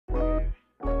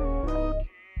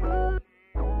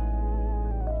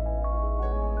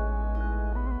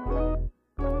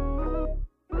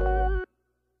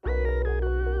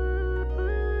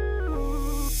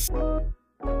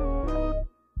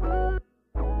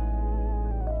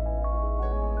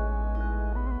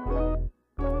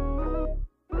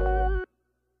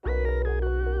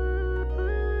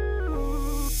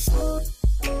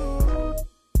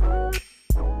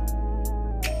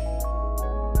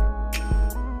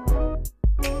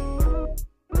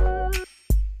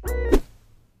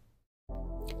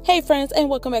Hey friends, and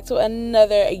welcome back to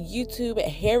another YouTube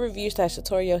hair review /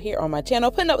 tutorial here on my channel,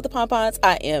 Putting Up with the Pompons.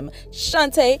 I am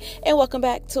Chante, and welcome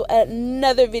back to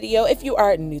another video. If you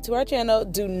are new to our channel,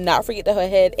 do not forget to go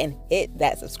ahead and hit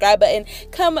that subscribe button.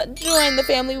 Come join the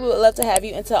family. We would love to have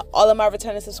you. And to all of my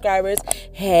returning subscribers,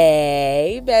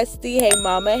 hey bestie, hey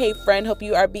mama, hey friend, hope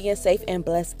you are being safe and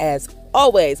blessed as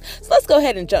always. So let's go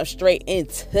ahead and jump straight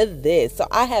into this. So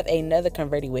I have another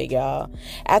converti wig, y'all.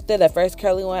 After the first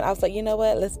curly one, I was like, you know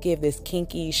what, let's give this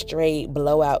kinky straight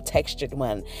blowout textured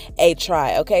one a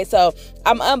try. Okay, so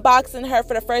I'm unboxing her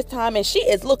for the first time and she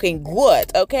is looking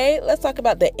good. Okay, let's talk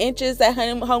about the inches that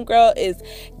homegirl is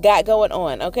got going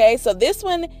on. Okay, so this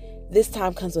one this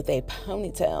time comes with a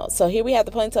ponytail. So here we have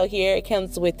the ponytail here. It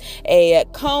comes with a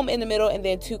comb in the middle and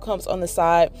then two combs on the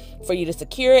side for you to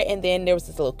secure it. And then there was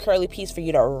this little curly piece for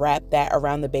you to wrap that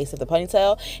around the base of the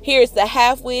ponytail. Here's the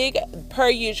half wig, per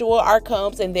usual, our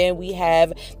combs. And then we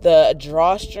have the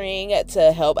drawstring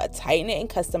to help tighten it and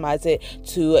customize it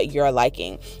to your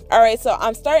liking. All right, so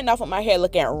I'm starting off with my hair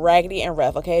looking raggedy and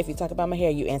rough. Okay, if you talk about my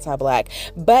hair, you anti-black.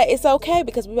 But it's okay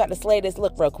because we're about to slay this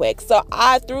look real quick. So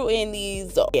I threw in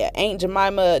these, Aunt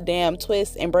Jemima damn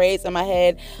twists and braids in my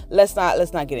head. Let's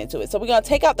not get into it. So we're gonna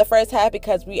take out the first half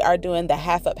because we are doing the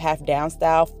half up half down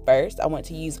style first. I want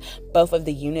to use both of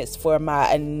the units for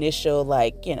my initial,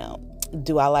 like, you know,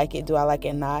 do I like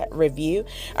it not review.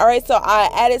 All right, so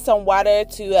I added some water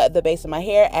to the base of my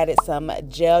hair, added some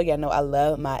gel. Y'all know I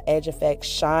love my Edge Effect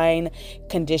Shine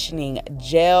Conditioning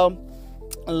Gel.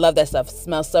 I love that stuff.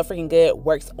 Smells so freaking good,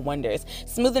 works wonders.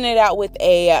 Smoothing it out with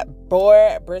a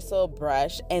boar bristle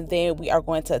brush, and then we are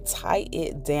going to tie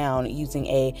it down using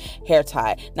a hair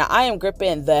tie. Now I am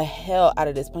gripping the hell out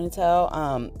of this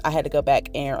ponytail. I had to go back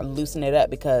and loosen it up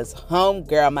because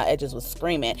homegirl, my edges was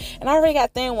screaming, and I already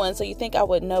got thin ones, so you think I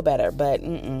would know better, but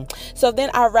So then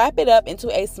I wrap it up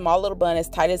into a small little bun as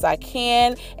tight as I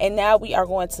can, and now we are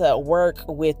going to work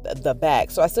with the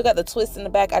back. So I still got the twists in the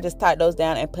back. I just tied those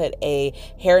down and put a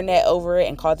hairnet over it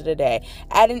and called it a day.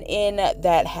 Adding in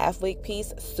that half wig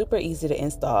piece, super easy to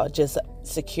install. Just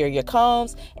secure your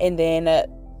combs and then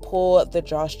pull the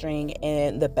drawstring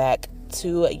in the back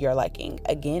to your liking.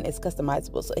 Again, it's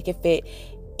customizable, so it can fit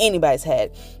anybody's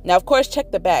head. Now of course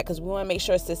check the back because we want to make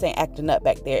sure sis ain't acting up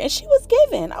back there, and she was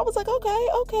giving. I was like,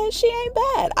 okay, she ain't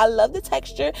bad. I love the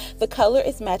texture. The color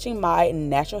is matching my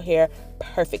natural hair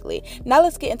perfectly. Now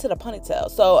let's get into the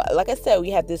ponytail. So like I said, we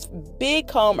have this big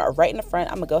comb right in the front.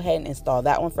 I'm gonna go ahead and install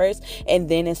that one first and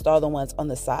then install the ones on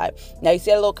the side. Now you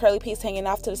see a little curly piece hanging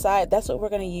off to the side? That's what we're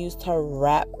gonna use to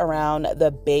wrap around the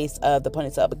base of the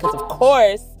ponytail, because of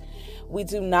course we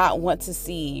do not want to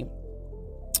see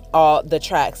all the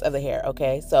tracks of the hair.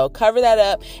 Okay, so cover that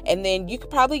up, and then you could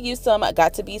probably use some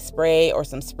got to be spray or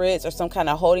some spritz or some kind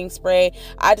of holding spray.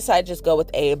 I decided to just go with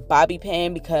a bobby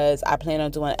pin because I plan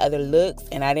on doing other looks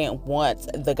and I didn't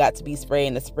want the got to be spray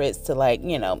and the spritz to, like,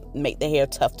 you know, make the hair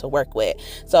tough to work with.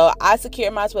 So I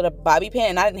secured mine with a bobby pin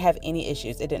and I didn't have any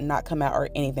issues. It did not come out or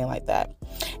anything like that.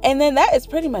 And then that is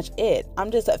pretty much it.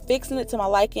 I'm just fixing it to my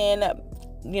liking,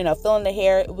 you know, feeling the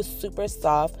hair. It was super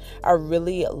soft. I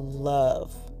really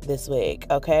love this wig,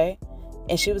 okay?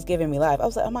 And she was giving me life. I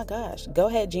was like, oh my gosh, go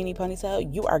ahead, Genie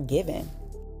Ponytail, you are giving.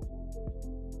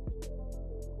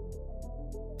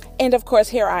 And of course,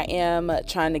 here I am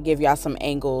trying to give y'all some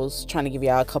angles, trying to give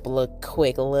y'all a couple of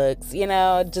quick looks, you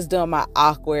know, just doing my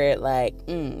awkward, like,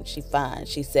 she fine,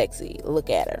 she sexy,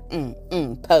 look at her,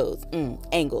 pose,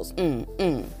 angles,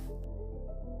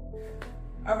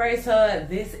 Alright, so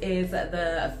this is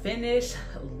the finished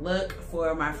look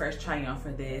for my first try on for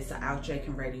this Outre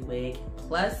Converti Wig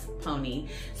plus pony.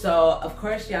 So of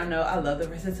course y'all know I love the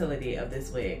versatility of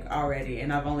this wig already,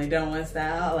 and I've only done one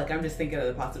style. Like, I'm just thinking of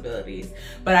the possibilities.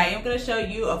 But I am going to show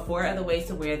you 4 other ways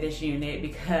to wear this unit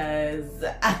because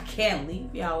I can't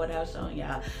leave y'all without showing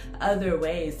y'all other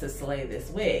ways to slay this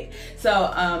wig.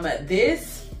 So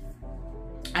this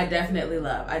I definitely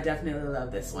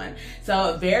love this one.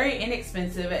 So very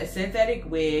inexpensive synthetic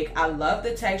wig. I love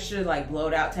the texture, like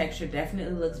blowed out texture,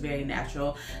 definitely looks very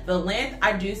natural. The length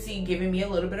I do see giving me a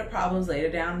little bit of problems later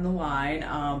down in the line.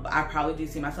 I probably do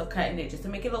see myself cutting it just to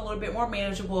make it a little bit more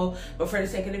manageable, but for the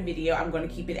sake of the video I'm going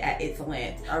to keep it at its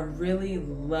length. I really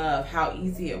love how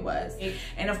easy it was.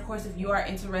 And of course, if you are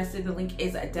interested, the link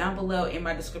is down below in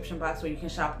my description box where you can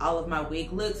shop all of my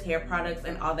wig looks, hair products,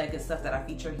 and all that good stuff that I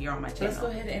feature here on my channel. Let's go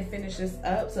ahead and finish this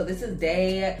up. So this is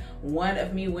day 1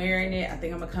 of me wearing it. I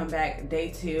think I'm gonna come back day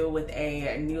 2 with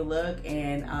a new look,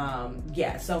 and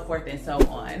yeah, so forth and so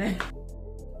on.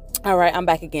 All right, I'm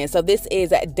back again. So this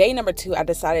is day number 2. I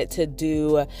decided to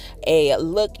do a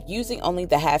look using only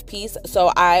the half piece.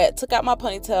 So I took out my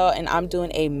ponytail and I'm doing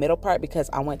a middle part because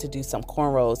I want to do some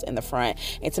cornrows in the front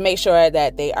and to make sure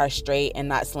that they are straight and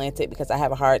not slanted, because I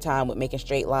have a hard time with making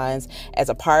straight lines as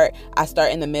a part. I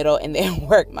start in the middle and then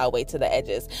work my way to the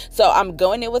edges. So I'm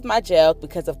going in with my gel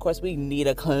because of course we need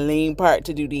a clean part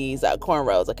to do these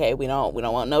cornrows. Okay, we don't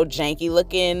want no janky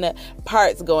looking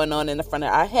parts going on in the front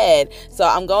of our head. So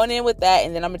I'm going in with that,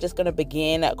 and then I'm just going to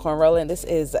begin cornrolling. This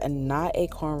is not a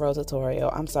cornrow tutorial.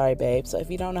 I'm sorry, babe. So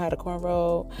if you don't know how to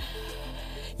cornrow,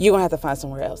 you're gonna have to find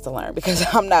somewhere else to learn, because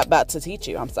I'm not about to teach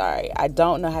you. I'm sorry. I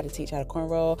don't know how to teach how to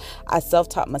cornrow. I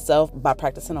self-taught myself by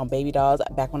practicing on baby dolls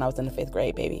back when I was in the 5th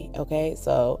grade, baby. Okay,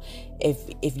 so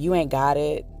if you ain't got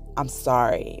it, I'm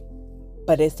sorry,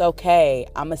 but it's okay.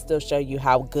 I'm gonna still show you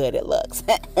how good it looks.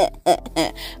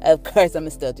 Of course, I'm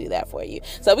gonna still do that for you.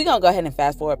 So we're gonna go ahead and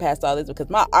fast forward past all this because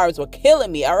my arms were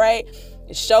killing me. All right,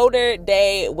 shoulder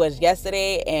day was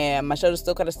yesterday and my shoulder's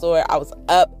still kind of sore. I was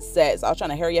upset, so I was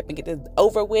trying to hurry up and get this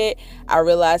over with. I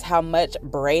realized how much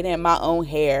braiding my own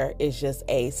hair is just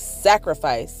a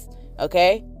sacrifice.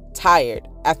 Okay, tired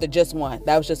after just one.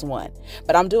 That was just one,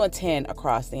 but I'm doing 10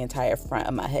 across the entire front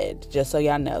of my head, just so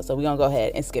y'all know. So we're gonna go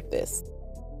ahead and skip this.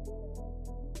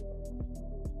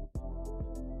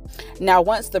 Now,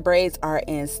 once the braids are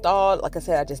installed, like I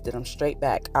said, I just did them straight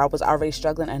back. I was already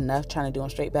struggling enough trying to do them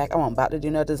straight back. I wasn't about to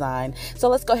do no design. So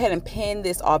let's go ahead and pin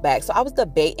this all back. So I was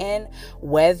debating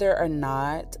whether or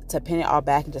not to pin it all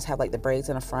back and just have like the braids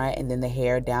in the front and then the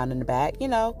hair down in the back, you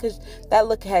know, because that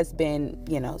look has been,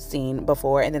 you know, seen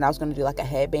before. And then I was going to do like a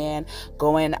headband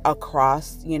going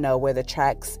across, you know, where the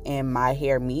tracks in my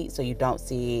hair meet, so you don't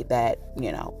see that,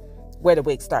 you know, where the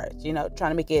wig starts, you know,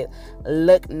 trying to make it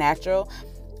look natural.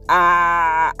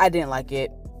 I didn't like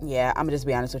it. Yeah, I'm gonna just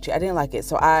be honest with you. I didn't like it.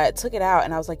 So I took it out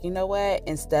and I was like, you know what?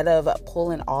 Instead of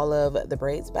pulling all of the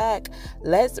braids back,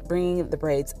 let's bring the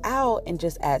braids out and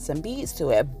just add some beads to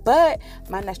it. But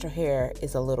my natural hair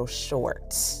is a little short.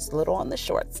 It's a little on the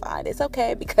short side. It's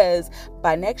okay, because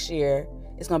by next year,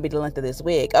 it's gonna be the length of this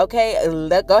wig. Okay,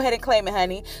 go ahead and claim it,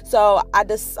 honey. So I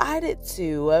decided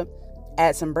to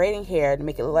add some braiding hair to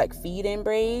make it look like feed-in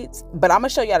braids, but I'm gonna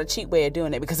show y'all the cheap way of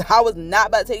doing it, because I was not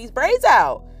about to take these braids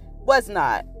out. Was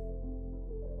not.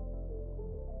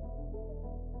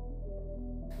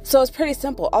 So it's pretty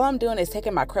simple. All I'm doing is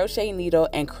taking my crochet needle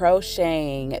and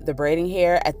crocheting the braiding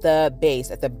hair at the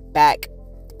base, at the back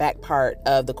part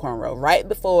of the cornrow, right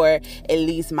before it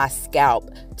leaves my scalp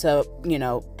to, you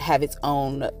know, have its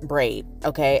own braid.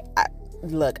 Okay,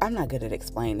 look, I'm not good at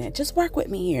explaining it. Just work with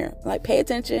me here. Like, pay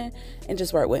attention and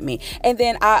just work with me. And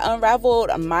then I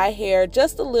unraveled my hair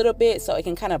just a little bit so it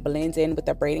can kind of blend in with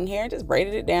the braiding hair, and just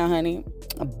braided it down, honey.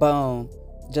 Boom.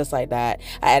 Just like that.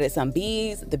 I added some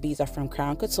beads. The beads are from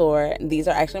Crown Couture. These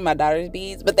are actually my daughter's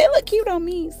beads, but they look cute on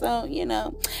me, so, you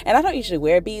know. And I don't usually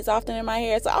wear beads often in my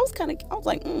hair, so I was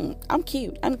like, I'm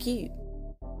cute. I'm cute.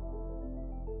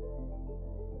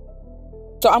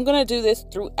 So I'm going to do this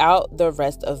throughout the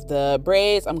rest of the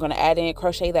braids. I'm going to add in,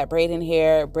 crochet that braid in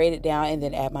here, braid it down, and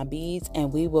then add my beads,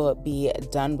 and we will be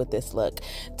done with this look.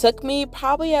 Took me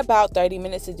probably about 30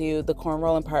 minutes to do. The corn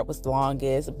rolling part was the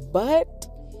longest, but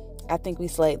I think we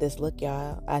slayed this look,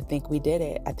 y'all. I think we did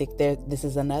it. I think this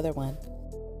is another one.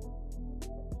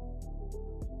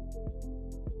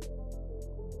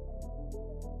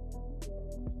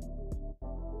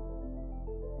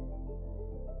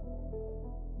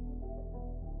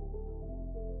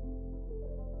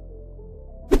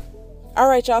 All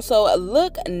right, y'all, so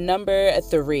look number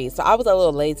 3. So I was a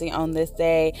little lazy on this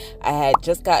day. I had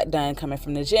just got done coming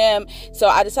from the gym, so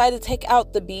I decided to take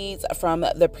out the beads from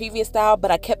the previous style, but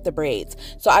I kept the braids.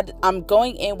 So I'm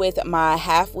going in with my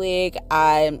half wig.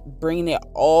 I'm bringing it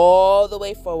all the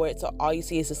way forward, so all you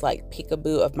see is just like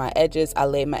peekaboo of my edges. I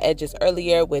laid my edges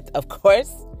earlier with, of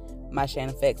course, my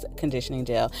Chante Fix conditioning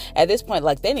gel. At this point,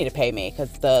 like, they need to pay me, because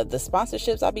the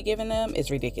sponsorships I'll be giving them is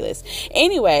ridiculous.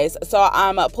 Anyways, so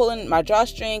I'm pulling my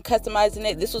drawstring, customizing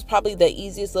it. This was probably the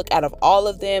easiest look out of all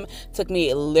of them. Took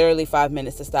me literally 5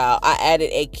 minutes to style. I added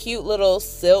a cute little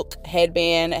silk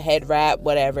headband, head wrap,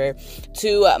 whatever,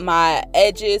 to my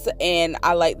edges, and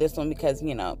I like this one because,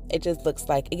 you know, it just looks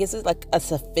like, it gives it like a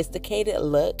sophisticated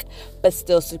look, but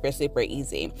still super, super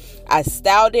easy. I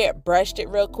styled it, brushed it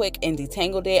real quick, and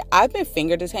detangled it. I've been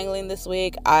finger detangling this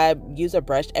wig. I use a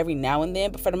brush every now and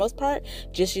then, but for the most part,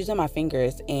 just using my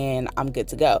fingers and I'm good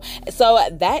to go. So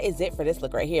that is it for this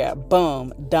look right here.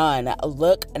 Boom, done.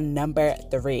 Look number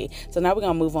 3. So now we're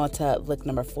gonna move on to look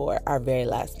number 4, our very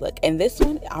last look. And this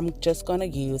one, I'm just gonna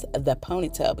use the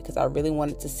ponytail because I really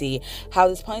wanted to see how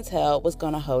this ponytail was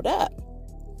gonna hold up.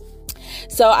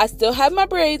 So I still have my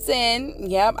braids in.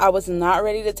 Yep, I was not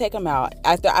ready to take them out.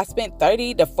 After I spent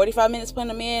 30 to 45 minutes putting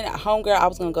them in, homegirl, I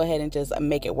was going to go ahead and just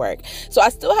make it work. So I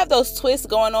still have those twists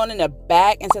going on in the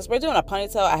back. And since we're doing a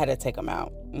ponytail, I had to take them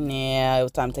out. Yeah, it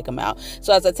was time to take them out.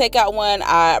 So as I take out one,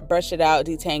 I brush it out,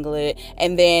 detangle it,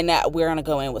 and then we're gonna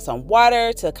go in with some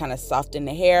water to kind of soften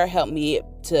the hair, help me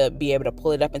to be able to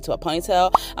pull it up into a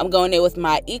ponytail. I'm going in with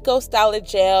my Eco Styler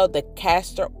gel, the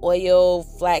castor oil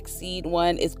flaxseed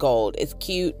one. It's gold, it's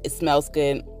cute, it smells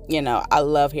good. You know, I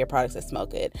love hair products that smell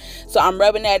good. So I'm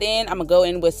rubbing that in. I'm gonna go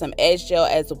in with some edge gel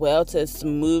as well to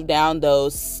smooth down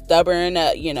those stubborn,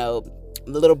 you know,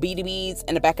 little beady beads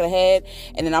in the back of the head.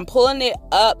 And then I'm pulling it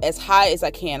up as high as I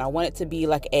can. I want it to be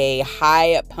like a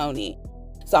high pony.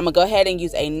 So I'm gonna go ahead and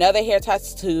use another hair tie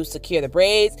to secure the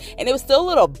braids. And it was still a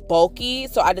little bulky,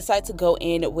 so I decided to go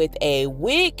in with a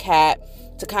wig cap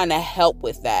to kind of help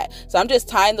with that. So I'm just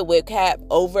tying the wig cap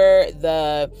over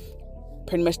the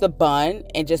pretty much the bun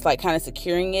and just like kind of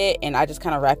securing it, and I just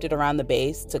kind of wrapped it around the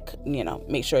base to, you know,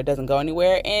 make sure it doesn't go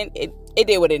anywhere, and it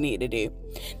did what it needed to do.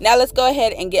 Now let's go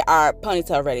ahead and get our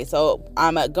ponytail ready. So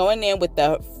I'm going in with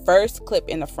the first clip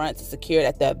in the front to secure it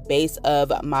at the base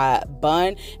of my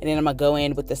bun, and then I'm gonna go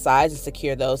in with the sides and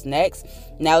secure those next.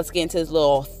 Now let's get into this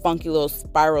little funky little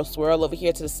spiral swirl over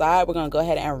here to the side. We're gonna go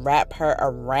ahead and wrap her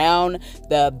around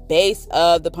the base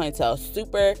of the ponytail.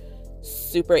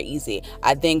 Super easy.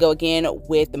 I then go again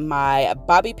with my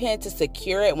bobby pin to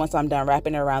secure it once I'm done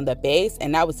wrapping it around the base,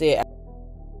 and that was it.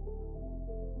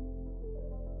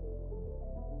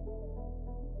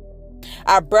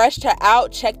 I brushed her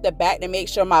out, checked the back to make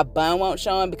sure my bun won't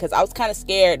show him, because I was kind of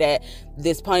scared that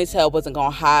this ponytail wasn't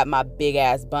gonna hide my big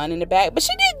ass bun in the back, but she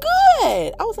did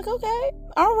good. I was like, okay,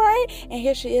 all right. And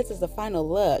here she is as the final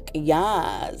look.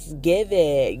 Yes, give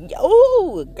it.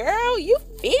 Ooh, girl, you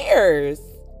fierce.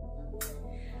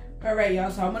 All right, y'all,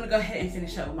 so I'm gonna go ahead and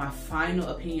finish up with my final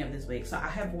opinion of this wig. So I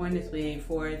have worn this wig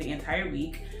for the entire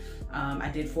week. I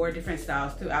did 4 different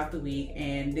styles throughout the week,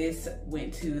 and this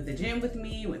went to the gym with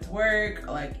me, went to work,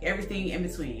 like everything in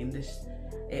between.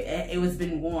 It was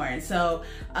been worn. So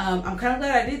I'm kind of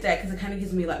glad I did that, because it kind of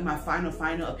gives me like my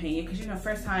final opinion, because, you know,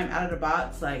 first time out of the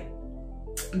box, like,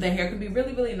 the hair can be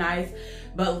really nice,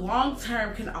 but long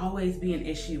term can always be an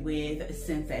issue with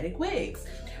synthetic wigs.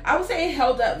 I would say it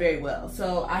held up very well.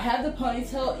 So I have the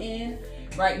ponytail in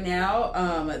right now.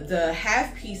 The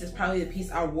half piece is probably the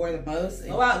piece I wore the most.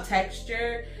 Blowout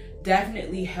texture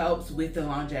definitely helps with the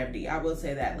longevity. I will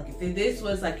say that. Like, if this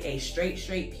was like a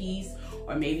straight piece,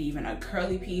 or maybe even a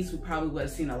curly piece, we probably would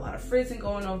have seen a lot of frizzing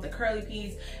going on with the curly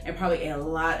piece, and probably a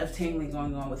lot of tangling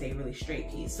going on with a really straight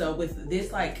piece. So with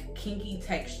this like kinky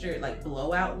texture, like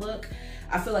blowout look,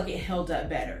 I feel like it held up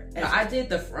better. And I did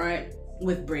the front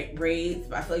with braids,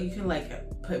 but I feel like you can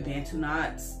like put bantu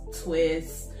knots,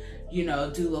 twists, you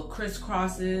know, do little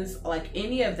crisscrosses. Like,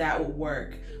 any of that would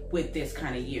work with this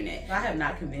kind of unit. I have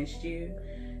not convinced you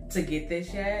to get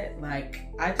this yet. Like,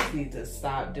 I just need to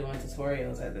stop doing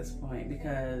tutorials at this point,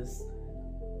 because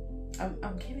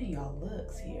I'm giving y'all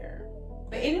looks here.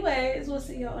 But anyways, we'll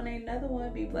see y'all on another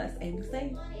one. Be blessed and be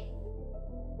safe.